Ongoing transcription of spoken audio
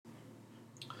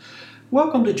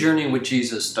Welcome to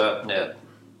JourneyWithJesus.net,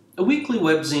 a weekly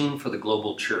webzine for the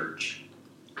global church.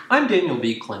 I'm Daniel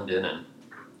B. Clendenin.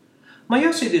 My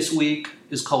essay this week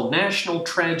is called National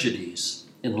Tragedies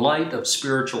in Light of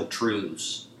Spiritual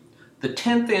Truths, the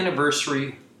 10th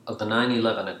anniversary of the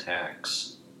 9/11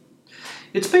 attacks.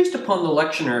 It's based upon the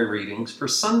lectionary readings for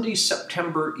Sunday,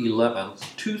 September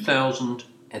 11th,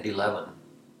 2011.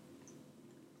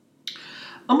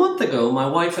 A month ago, my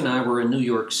wife and I were in New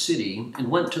York City and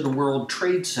went to the World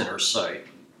Trade Center site.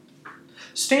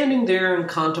 Standing there and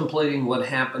contemplating what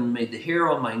happened made the hair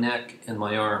on my neck and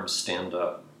my arms stand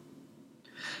up.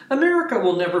 America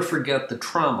will never forget the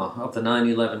trauma of the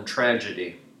 9/11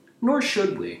 tragedy, nor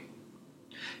should we.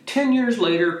 10 years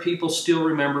later, people still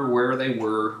remember where they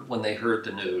were when they heard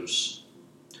the news.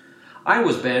 I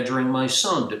was badgering my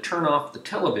son to turn off the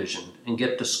television and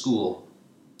get to school.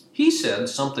 He said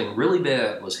something really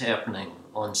bad was happening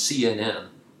on CNN.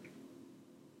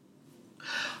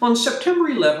 On September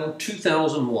 11,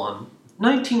 2001,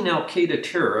 19 al-Qaeda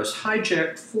terrorists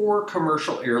hijacked 4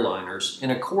 commercial airliners in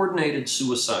a coordinated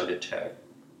suicide attack.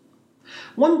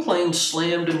 One plane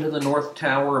slammed into the North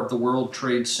Tower of the World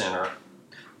Trade Center,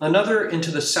 another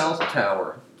into the South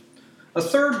Tower, a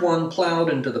third one plowed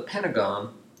into the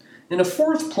Pentagon, and a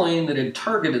fourth plane that had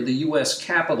targeted the U.S.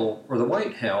 Capitol or the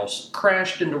White House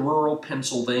crashed into rural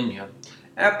Pennsylvania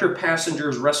after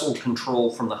passengers wrestled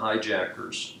control from the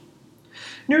hijackers.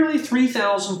 Nearly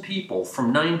 3,000 people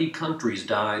from 90 countries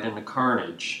died in the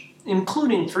carnage,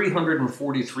 including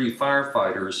 343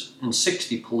 firefighters and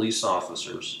 60 police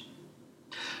officers.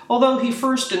 Although he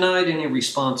first denied any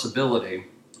responsibility,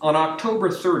 on October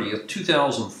 30th,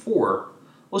 2004,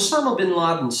 Osama bin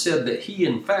Laden said that he,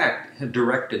 in fact, had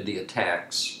directed the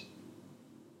attacks.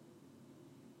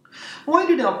 Why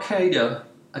did al-Qaeda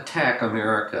attack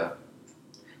America?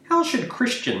 How should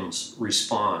Christians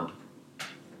respond?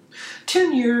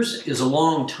 10 years is a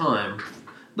long time,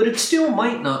 but it still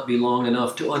might not be long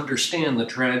enough to understand the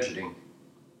tragedy.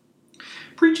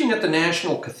 Preaching at the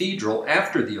National Cathedral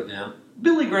after the event,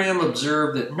 Billy Graham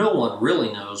observed that no one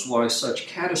really knows why such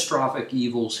catastrophic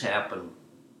evils happen.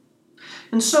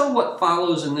 And so what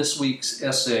follows in this week's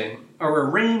essay are a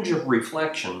range of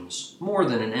reflections more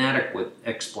than an adequate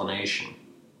explanation.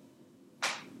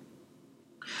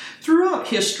 Throughout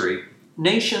history,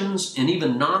 nations and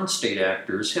even non-state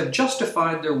actors have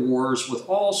justified their wars with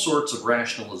all sorts of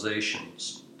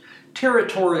rationalizations: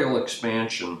 territorial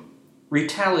expansion,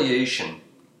 retaliation,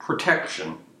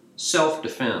 protection,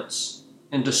 self-defense,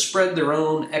 and to spread their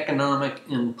own economic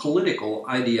and political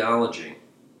ideology.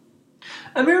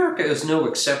 America is no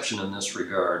exception in this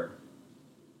regard.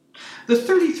 The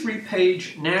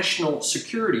 33-page National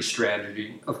Security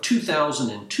Strategy of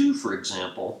 2002, for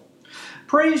example,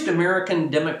 praised American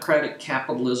democratic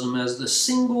capitalism as the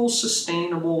single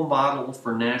sustainable model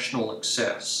for national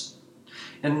success,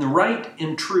 and the right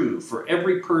and true for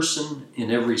every person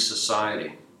in every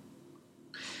society.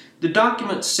 The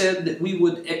document said that we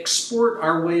would export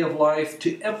our way of life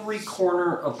to every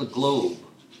corner of the globe,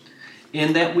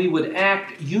 and that we would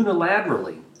act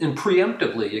unilaterally and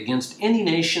preemptively against any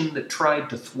nation that tried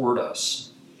to thwart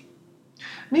us.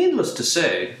 Needless to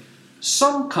say,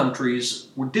 some countries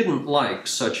didn't like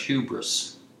such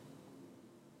hubris.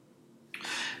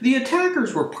 The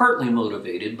attackers were partly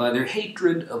motivated by their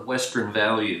hatred of Western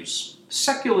values,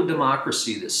 secular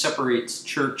democracy that separates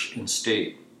church and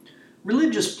state,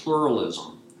 religious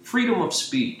pluralism, freedom of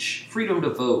speech, freedom to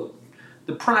vote,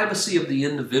 the privacy of the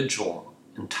individual,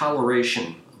 and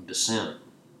toleration of dissent.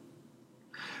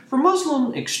 For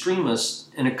Muslim extremists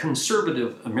and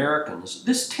conservative Americans,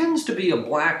 this tends to be a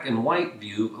black and white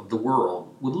view of the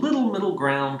world with little middle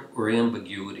ground or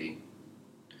ambiguity.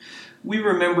 We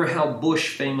remember how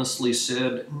Bush famously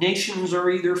said, "Nations are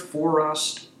either for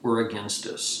us or against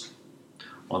us.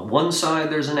 On one side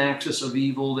there's an axis of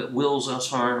evil that wills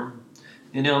us harm,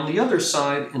 and on the other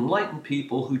side enlightened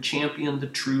people who champion the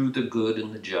true, the good,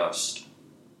 and the just."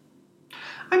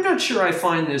 I'm not sure I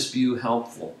find this view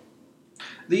helpful.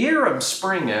 The Arab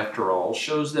Spring, after all,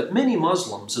 shows that many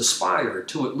Muslims aspire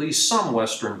to at least some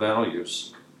Western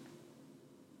values.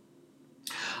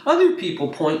 Other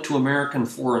people point to American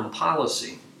foreign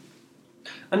policy.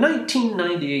 A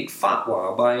 1998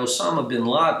 fatwa by Osama bin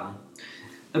Laden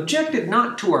objected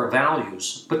not to our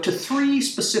values, but to 3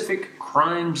 specific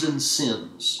crimes and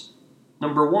sins.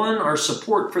 Number 1, our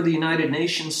support for the United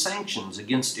Nations sanctions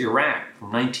against Iraq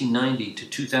from 1990 to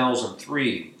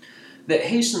 2003 that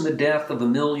hastened the death of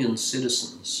 1 million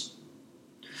citizens.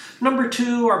 Number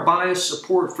 2, our biased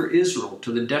support for Israel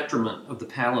to the detriment of the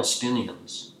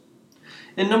Palestinians.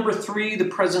 And number 3, the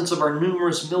presence of our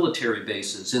numerous military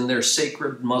bases in their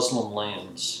sacred Muslim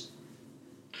lands.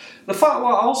 The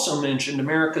fatwa also mentioned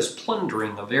America's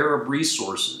plundering of Arab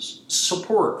resources,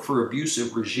 support for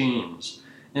abusive regimes,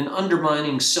 and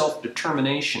undermining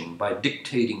self-determination by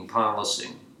dictating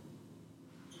policy.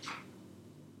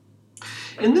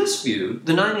 In this view,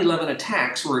 the 9/11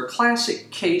 attacks were a classic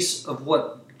case of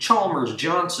what Chalmers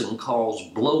Johnson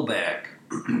calls blowback.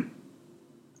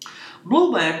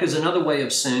 Blowback is another way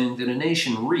of saying that a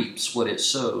nation reaps what it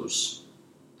sows.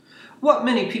 What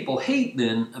many people hate,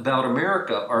 then, about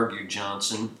America, argued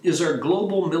Johnson, is our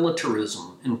global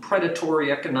militarism and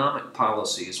predatory economic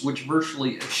policies which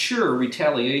virtually assure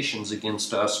retaliations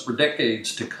against us for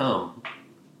decades to come.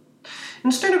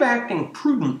 Instead of acting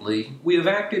prudently, we have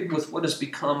acted with what has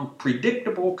become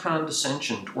predictable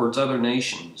condescension towards other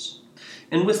nations,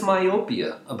 and with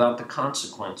myopia about the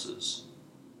consequences.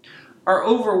 Our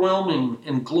overwhelming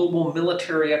and global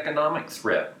military economic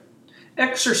threat,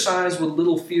 exercised with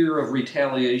little fear of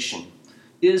retaliation,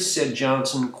 is, said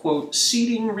Johnson, quote,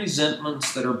 seeding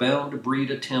resentments that are bound to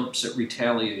breed attempts at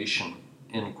retaliation,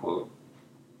 end quote.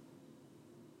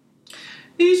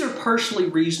 These are partially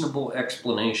reasonable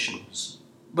explanations,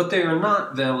 but they are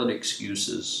not valid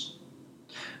excuses.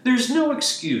 There's no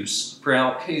excuse for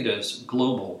Al-Qaeda's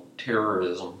global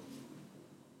terrorism.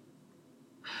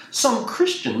 Some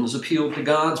Christians appeal to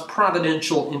God's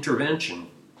providential intervention.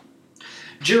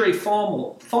 Jerry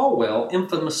Falwell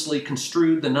infamously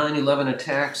construed the 9/11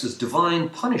 attacks as divine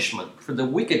punishment for the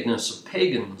wickedness of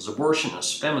pagans,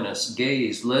 abortionists, feminists,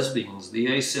 gays, lesbians, the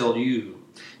ACLU,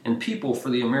 and people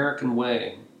for the American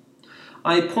way.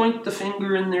 I point the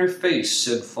finger in their face,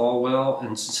 said Falwell,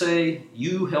 and say,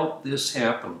 you helped this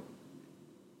happen.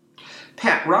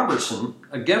 Pat Robertson,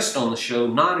 a guest on the show,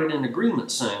 nodded in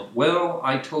agreement, saying, well,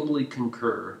 I totally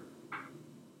concur.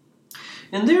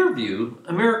 In their view,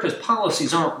 America's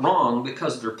policies aren't wrong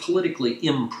because they're politically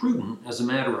imprudent as a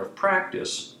matter of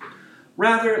practice.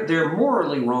 Rather, they're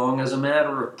morally wrong as a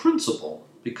matter of principle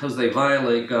because they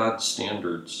violate God's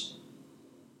standards.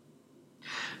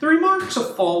 The remarks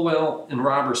of Falwell and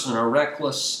Robertson are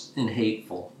reckless and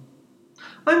hateful.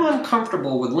 I'm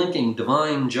uncomfortable with linking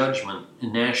divine judgment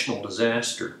and national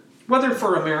disaster, whether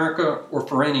for America or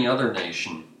for any other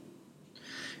nation.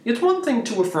 It's one thing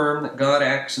to affirm that God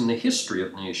acts in the history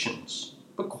of nations,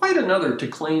 but quite another to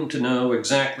claim to know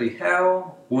exactly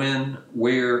how, when,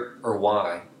 where, or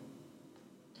why.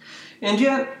 And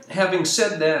yet, having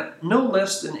said that, no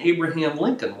less than Abraham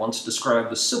Lincoln once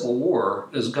described the Civil War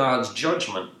as God's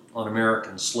judgment on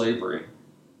American slavery.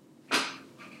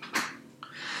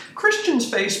 Christians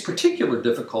face particular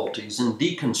difficulties in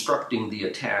deconstructing the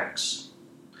attacks.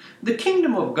 The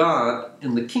kingdom of God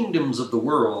and the kingdoms of the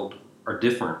world are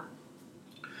different.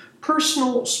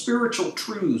 Personal spiritual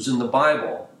truths in the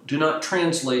Bible do not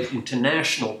translate into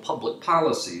national public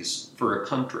policies for a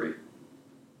country.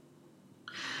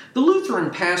 The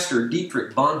Lutheran pastor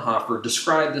Dietrich Bonhoeffer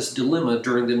described this dilemma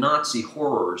during the Nazi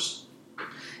horrors.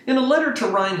 In a letter to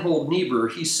Reinhold Niebuhr,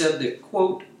 he said that,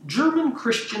 quote, German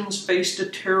Christians faced a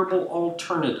terrible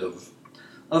alternative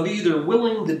of either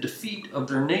willing the defeat of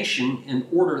their nation in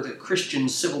order that Christian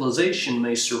civilization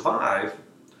may survive,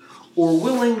 or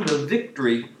willing the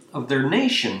victory of their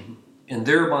nation and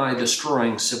thereby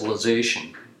destroying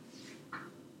civilization.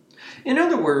 In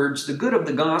other words, the good of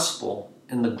the gospel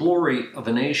and the glory of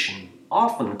a nation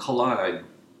often collide.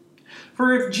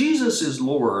 For if Jesus is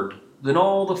Lord, then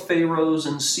all the pharaohs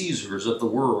and Caesars of the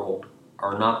world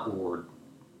are not Lord.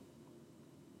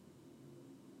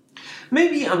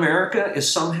 Maybe America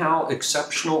is somehow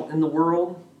exceptional in the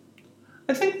world?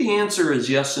 I think the answer is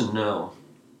yes and no.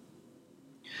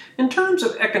 In terms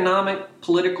of economic,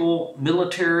 political,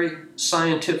 military,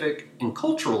 scientific, and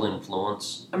cultural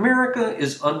influence, America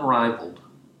is unrivaled.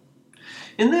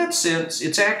 In that sense,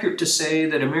 it's accurate to say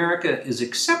that America is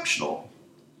exceptional,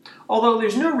 although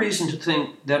there's no reason to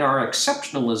think that our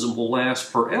exceptionalism will last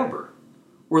forever,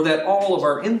 or that all of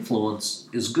our influence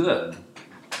is good.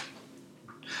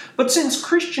 But since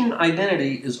Christian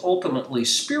identity is ultimately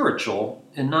spiritual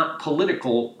and not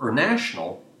political or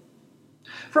national,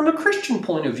 from a Christian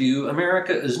point of view,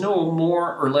 America is no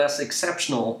more or less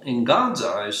exceptional in God's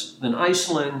eyes than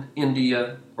Iceland,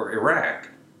 India, or Iraq.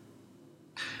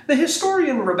 The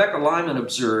historian Rebecca Lyman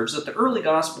observes that the early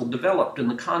gospel developed in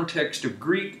the context of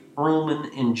Greek,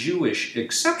 Roman, and Jewish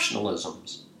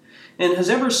exceptionalisms, and has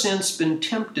ever since been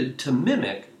tempted to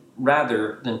mimic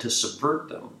rather than to subvert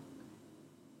them.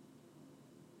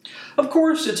 Of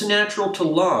course, it's natural to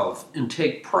love and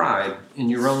take pride in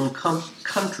your own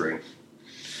country.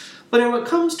 But when it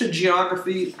comes to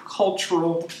geography,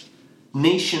 cultural,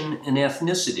 nation, and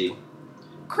ethnicity,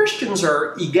 Christians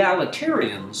are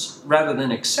egalitarians rather than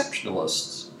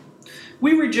exceptionalists.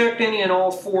 We reject any and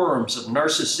all forms of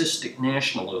narcissistic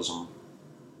nationalism.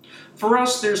 For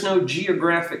us, there's no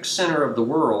geographic center of the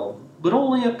world, but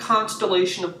only a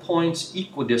constellation of points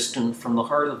equidistant from the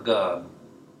heart of God.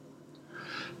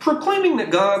 Proclaiming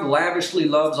that God lavishly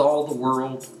loves all the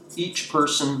world, each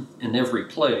person, and every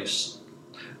place,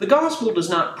 the gospel does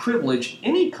not privilege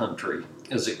any country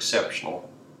as exceptional.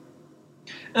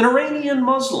 An Iranian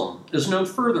Muslim is no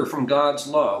further from God's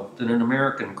love than an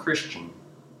American Christian.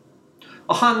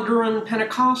 A Honduran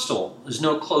Pentecostal is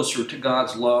no closer to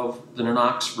God's love than an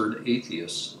Oxford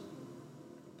atheist.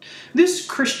 This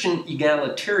Christian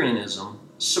egalitarianism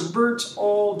subverts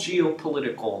all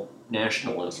geopolitical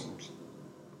nationalisms.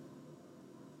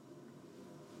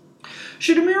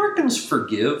 Should Americans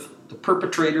forgive the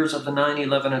perpetrators of the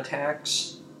 9/11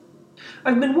 attacks?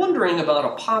 I've been wondering about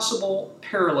a possible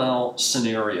parallel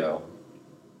scenario.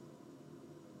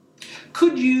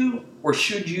 Could you or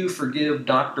should you forgive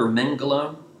Dr.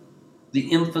 Mengele,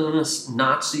 the infamous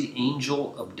Nazi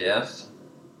angel of death?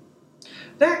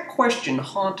 That question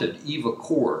haunted Eva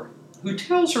Kor, who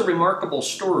tells her remarkable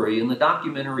story in the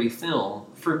documentary film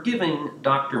Forgiving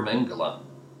Dr. Mengele.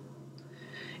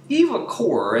 Eva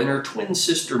Kor and her twin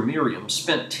sister Miriam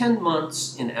spent 10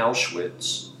 months in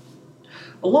Auschwitz.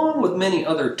 Along with many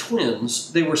other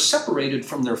twins, they were separated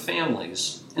from their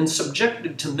families and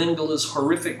subjected to Mengele's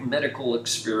horrific medical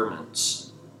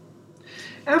experiments.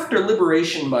 After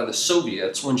liberation by the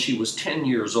Soviets when she was 10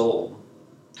 years old,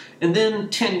 and then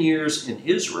 10 years in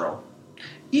Israel,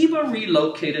 Eva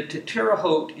relocated to Terre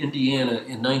Haute, Indiana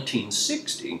in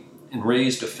 1960 and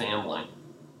raised a family.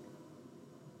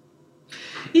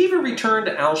 Eva returned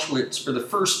to Auschwitz for the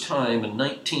first time in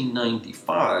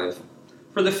 1995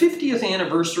 for the 50th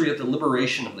anniversary of the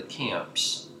liberation of the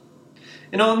camps.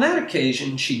 And on that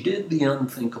occasion, she did the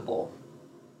unthinkable.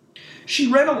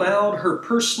 She read aloud her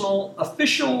personal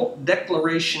official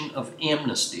declaration of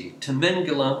amnesty to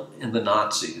Mengele and the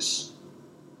Nazis.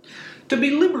 To be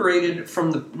liberated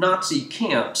from the Nazi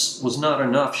camps was not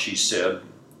enough, she said.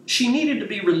 She needed to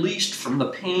be released from the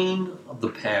pain of the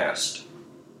past.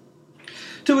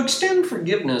 To extend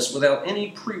forgiveness without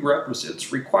any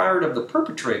prerequisites required of the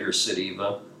perpetrator, said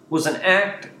Eva, was an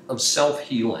act of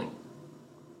self-healing.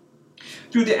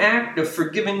 Through the act of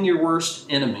forgiving your worst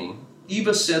enemy,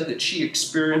 Eva said that she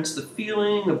experienced the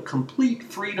feeling of complete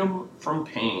freedom from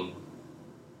pain.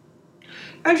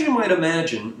 As you might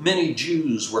imagine, many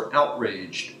Jews were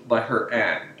outraged by her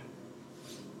act.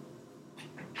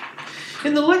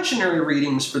 In the lectionary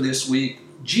readings for this week,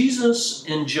 Jesus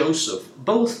and Joseph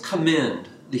both commend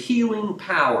the healing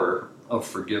power of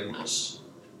forgiveness.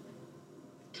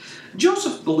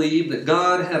 Joseph believed that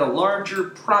God had a larger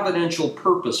providential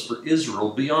purpose for Israel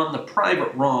beyond the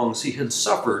private wrongs he had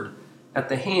suffered at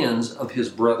the hands of his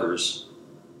brothers.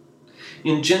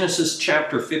 In Genesis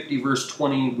chapter 50, verse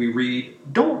 20, we read,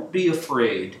 "Don't be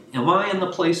afraid. Am I in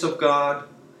the place of God?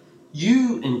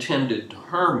 You intended to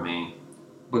harm me,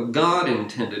 but God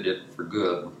intended it for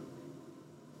good."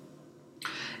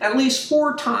 At least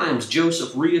 4 times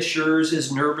Joseph reassures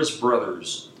his nervous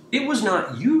brothers, "It was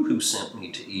not you who sent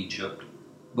me to Egypt,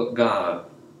 but God."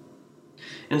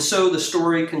 And so the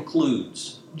story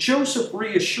concludes. Joseph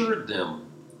reassured them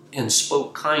and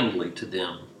spoke kindly to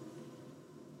them.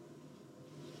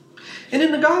 And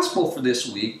in the gospel for this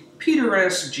week, Peter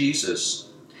asks Jesus,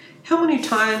 "How many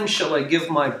times shall I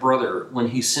give my brother when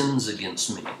he sins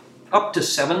against me? Up to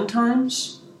 7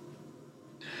 times?"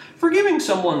 Forgiving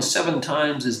someone 7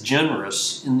 times is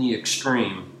generous in the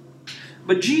extreme,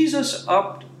 but Jesus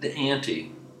upped the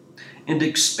ante and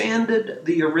expanded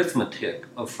the arithmetic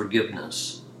of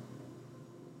forgiveness.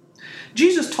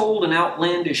 Jesus told an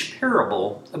outlandish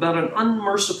parable about an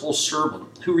unmerciful servant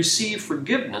who received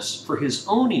forgiveness for his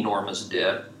own enormous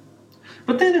debt,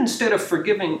 but then instead of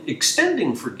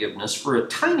extending forgiveness for a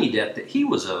tiny debt that he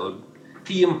was owed,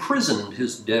 he imprisoned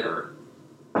his debtor.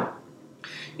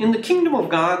 In the kingdom of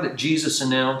God that Jesus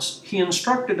announced, he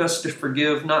instructed us to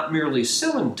forgive not merely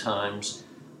 7 times,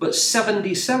 but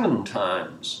 77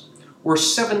 times, or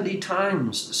 70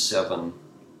 times 7.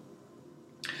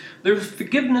 The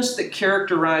forgiveness that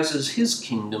characterizes his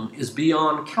kingdom is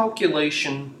beyond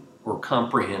calculation or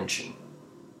comprehension.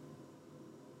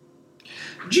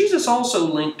 Jesus also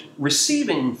linked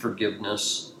receiving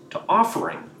forgiveness to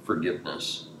offering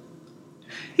forgiveness.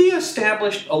 He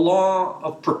established a law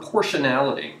of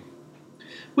proportionality.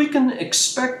 We can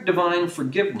expect divine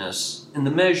forgiveness in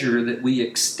the measure that we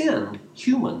extend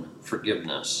human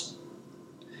forgiveness.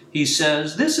 He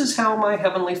says, "This is how my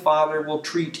heavenly Father will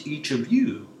treat each of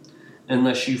you,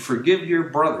 unless you forgive your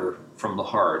brother from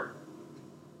the heart."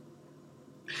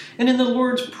 And in the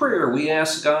Lord's Prayer, we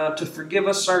ask God to forgive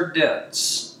us our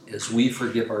debts as we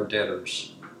forgive our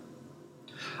debtors.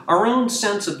 Our own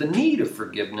sense of the need of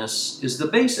forgiveness is the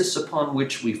basis upon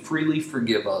which we freely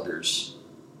forgive others.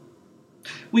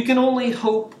 We can only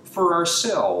hope for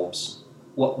ourselves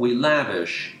what we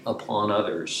lavish upon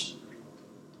others.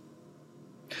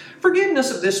 Forgiveness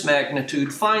of this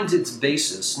magnitude finds its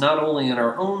basis not only in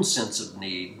our own sense of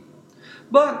need,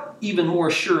 but even more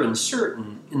sure and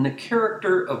certain in the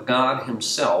character of God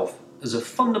Himself as a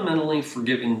fundamentally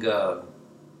forgiving God.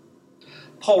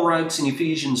 Paul writes in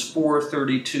Ephesians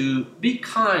 4:32, "Be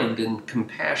kind and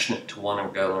compassionate to one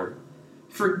another,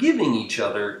 forgiving each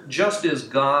other just as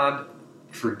God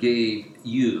forgave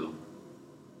you."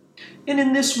 And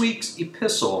in this week's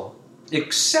epistle,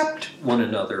 accept one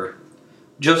another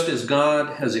just as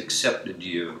God has accepted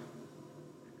you.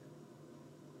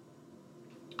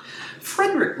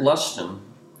 Frederick Luston,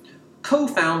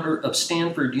 co-founder of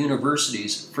Stanford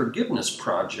University's Forgiveness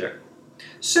Project,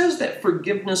 says that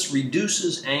forgiveness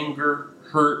reduces anger,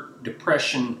 hurt,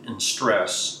 depression, and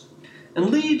stress,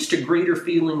 and leads to greater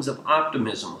feelings of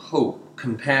optimism, hope,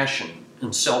 compassion,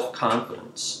 and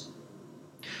self-confidence.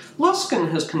 Luskin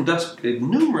has conducted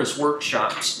numerous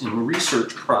workshops and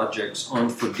research projects on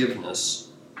forgiveness.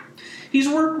 He's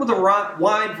worked with a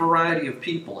wide variety of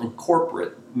people in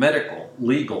corporate, medical,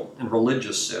 legal, and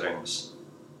religious settings.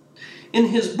 In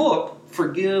his book,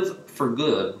 Forgive for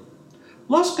Good,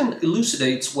 Luskin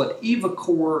elucidates what Eva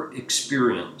Kor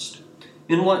experienced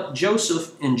and what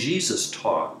Joseph and Jesus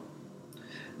taught,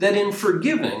 that in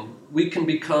forgiving, we can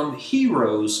become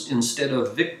heroes instead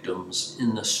of victims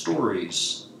in the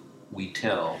stories we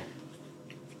tell.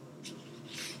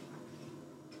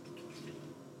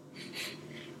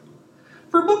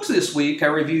 For books this week, I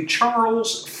reviewed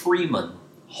Charles Freeman,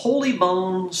 Holy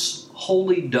Bones,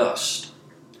 Holy Dust: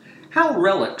 How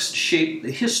Relics Shaped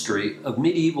the History of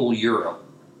Medieval Europe.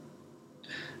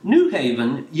 New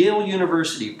Haven, Yale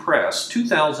University Press,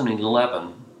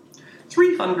 2011,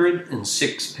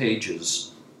 306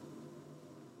 pages.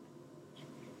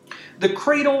 The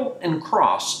Cradle and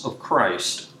Cross of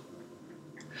Christ.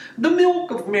 The milk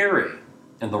of Mary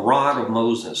and the rod of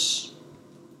Moses.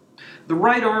 The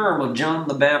right arm of John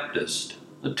the Baptist,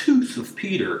 the tooth of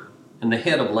Peter, and the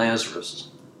head of Lazarus.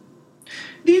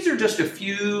 These are just a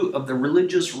few of the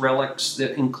religious relics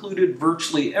that included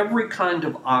virtually every kind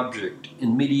of object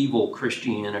in medieval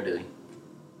Christianity.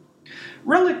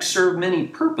 Relics served many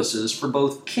purposes for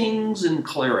both kings and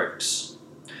clerics.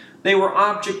 They were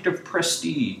objects of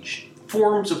prestige,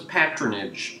 forms of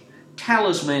patronage,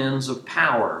 talismans of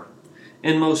power,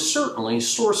 and most certainly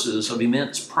sources of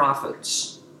immense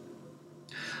profits.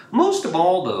 Most of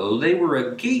all, though, they were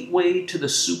a gateway to the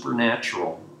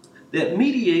supernatural that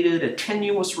mediated a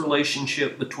tenuous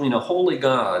relationship between a holy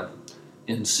God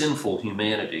and sinful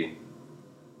humanity.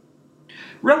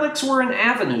 Relics were an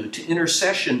avenue to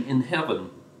intercession in heaven,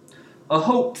 a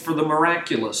hope for the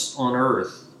miraculous on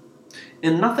earth,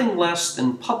 and nothing less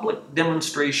than public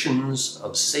demonstrations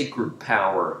of sacred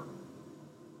power.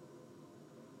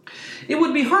 It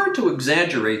would be hard to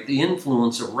exaggerate the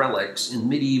influence of relics in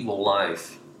medieval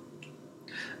life.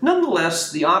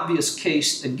 Nonetheless, the obvious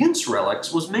case against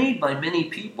relics was made by many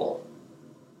people.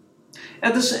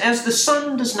 As the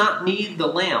sun does not need the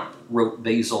lamp, wrote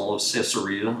Basil of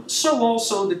Caesarea, so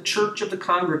also the church of the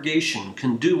congregation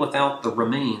can do without the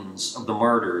remains of the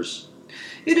martyrs.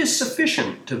 It is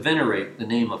sufficient to venerate the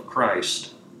name of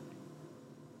Christ.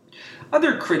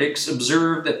 Other critics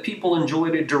observed that people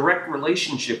enjoyed a direct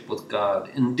relationship with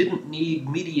God and didn't need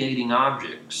mediating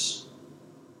objects.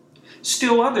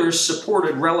 Still others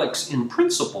supported relics in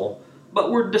principle, but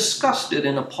were disgusted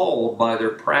and appalled by their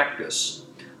practice.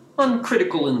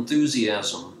 Uncritical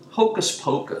enthusiasm, hocus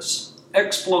pocus,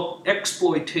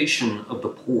 exploitation of the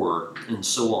poor, and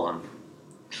so on.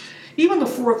 Even the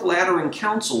Fourth Lateran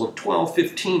Council of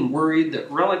 1215 worried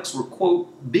that relics were,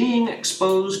 quote, being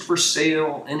exposed for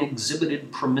sale and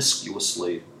exhibited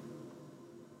promiscuously.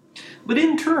 But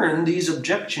in turn, these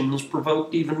objections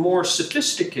provoked even more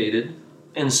sophisticated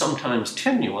and sometimes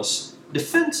tenuous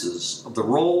defenses of the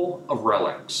role of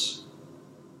relics.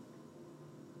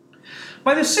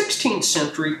 By the 16th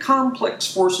century,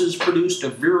 complex forces produced a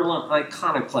virulent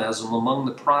iconoclasm among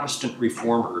the Protestant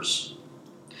reformers.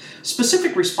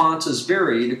 Specific responses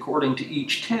varied according to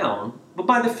each town, but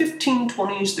by the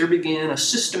 1520s there began a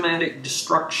systematic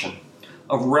destruction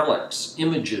of relics,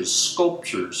 images,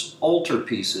 sculptures,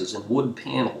 altarpieces, and wood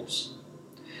panels.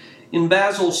 In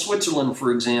Basel, Switzerland,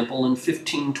 for example, in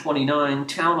 1529,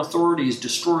 town authorities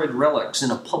destroyed relics in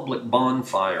a public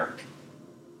bonfire.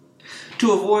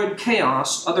 To avoid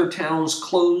chaos, other towns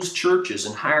closed churches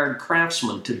and hired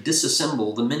craftsmen to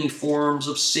disassemble the many forms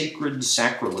of sacred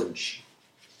sacrilege.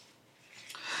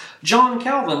 John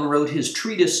Calvin wrote his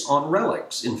treatise on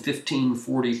relics in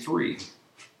 1543.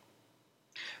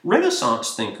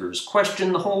 Renaissance thinkers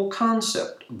questioned the whole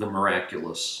concept of the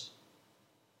miraculous.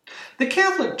 The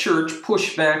Catholic Church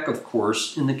pushed back, of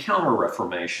course, in the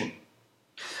Counter-Reformation.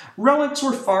 Relics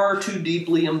were far too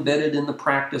deeply embedded in the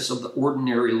practice of the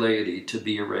ordinary laity to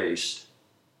be erased.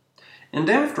 And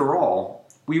after all,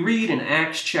 we read in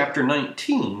Acts chapter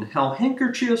 19 how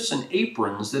handkerchiefs and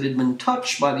aprons that had been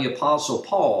touched by the Apostle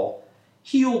Paul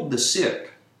healed the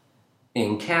sick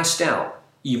and cast out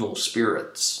evil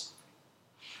spirits.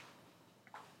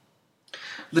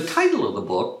 The title of the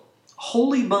book,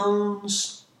 Holy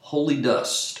Bones, Holy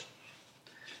Dust,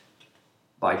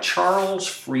 by Charles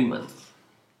Freeman.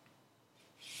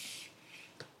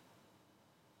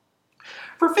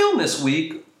 For film this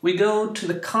week, we go to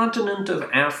the continent of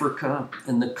Africa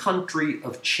and the country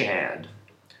of Chad.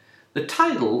 The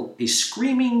title, A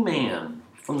Screaming Man,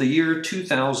 from the year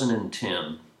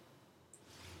 2010.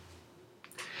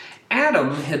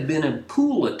 Adam had been a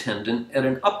pool attendant at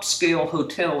an upscale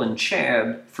hotel in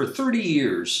Chad for 30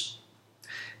 years.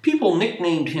 People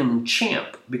nicknamed him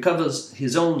Champ because of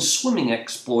his own swimming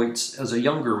exploits as a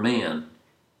younger man.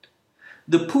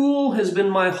 The pool has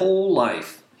been my whole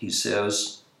life, he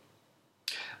says.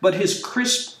 But his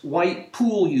crisp white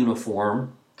pool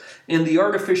uniform and the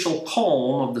artificial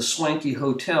calm of the swanky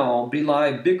hotel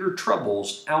belie bigger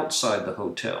troubles outside the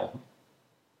hotel.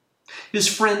 His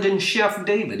friend and chef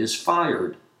David is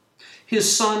fired.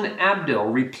 His son Abdel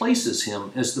replaces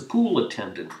him as the pool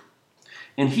attendant,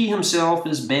 and he himself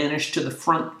is banished to the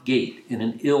front gate in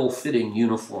an ill-fitting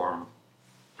uniform.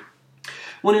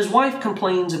 When his wife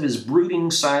complains of his brooding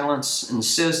silence and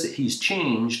says that he's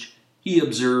changed, he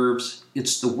observes,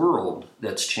 it's the world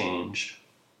that's changed.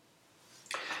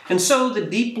 And so the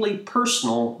deeply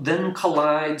personal then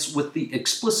collides with the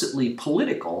explicitly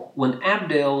political when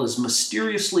Abdel is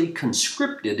mysteriously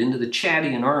conscripted into the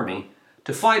Chadian army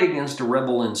to fight against a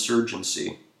rebel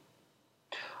insurgency.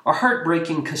 A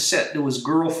heartbreaking cassette to his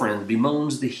girlfriend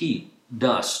bemoans the heat,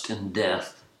 dust, and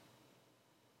death.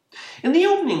 In the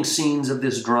opening scenes of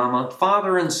this drama,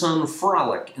 father and son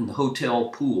frolic in the hotel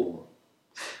pool.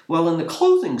 While in the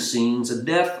closing scenes, a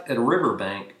death at a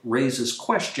riverbank raises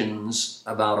questions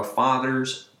about a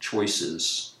father's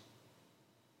choices.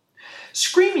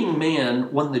 Screaming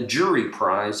Man won the jury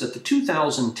prize at the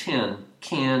 2010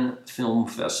 Cannes Film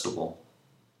Festival.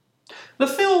 The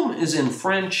film is in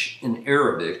French and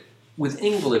Arabic with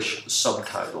English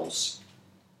subtitles.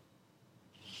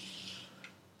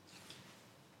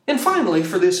 And finally,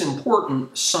 for this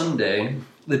important Sunday,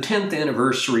 the 10th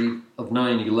anniversary of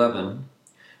 9/11,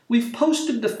 we've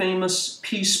posted the famous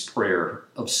peace prayer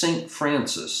of St.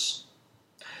 Francis.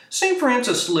 St.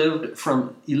 Francis lived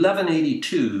from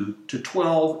 1182 to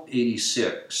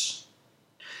 1286.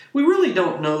 We really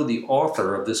don't know the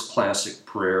author of this classic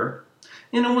prayer,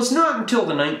 and it was not until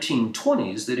the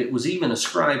 1920s that it was even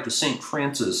ascribed to St.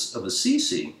 Francis of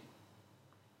Assisi.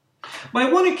 By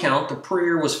one account, the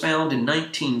prayer was found in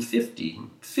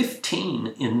 1915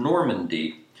 in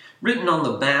Normandy, written on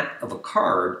the back of a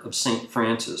card of St.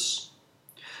 Francis.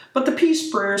 But the peace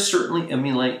prayer certainly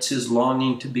emulates his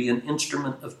longing to be an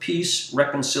instrument of peace,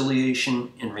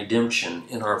 reconciliation, and redemption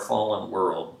in our fallen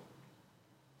world.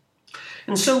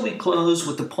 And so we close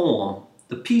with the poem,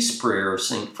 The Peace Prayer of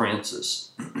St.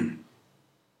 Francis.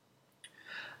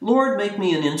 Lord, make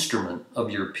me an instrument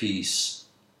of your peace.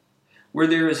 Where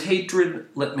there is hatred,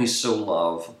 let me sow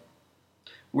love.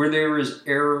 Where there is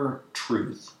error,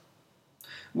 truth.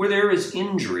 Where there is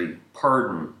injury,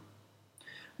 pardon.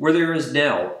 Where there is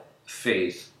doubt,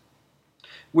 faith.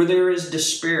 Where there is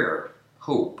despair,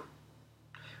 hope.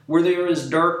 Where there is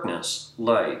darkness,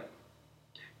 light.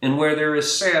 And where there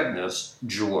is sadness,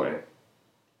 joy.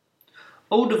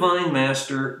 O divine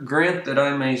Master, grant that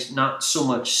I may not so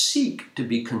much seek to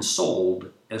be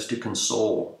consoled as to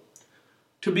console,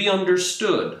 to be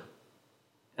understood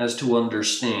as to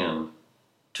understand,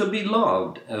 to be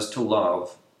loved as to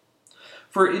love.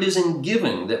 For it is in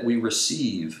giving that we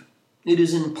receive. It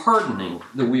is in pardoning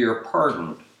that we are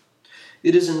pardoned.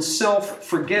 It is in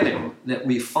self-forgetting that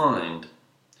we find.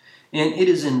 And it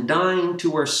is in dying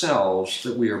to ourselves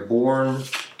that we are born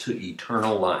to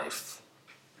eternal life.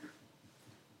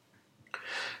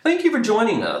 Thank you for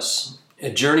joining us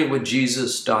at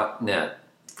JourneyWithJesus.net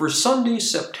for Sunday,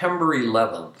 September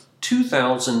 11th,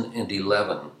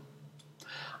 2011.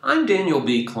 I'm Daniel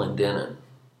B. Clendenin.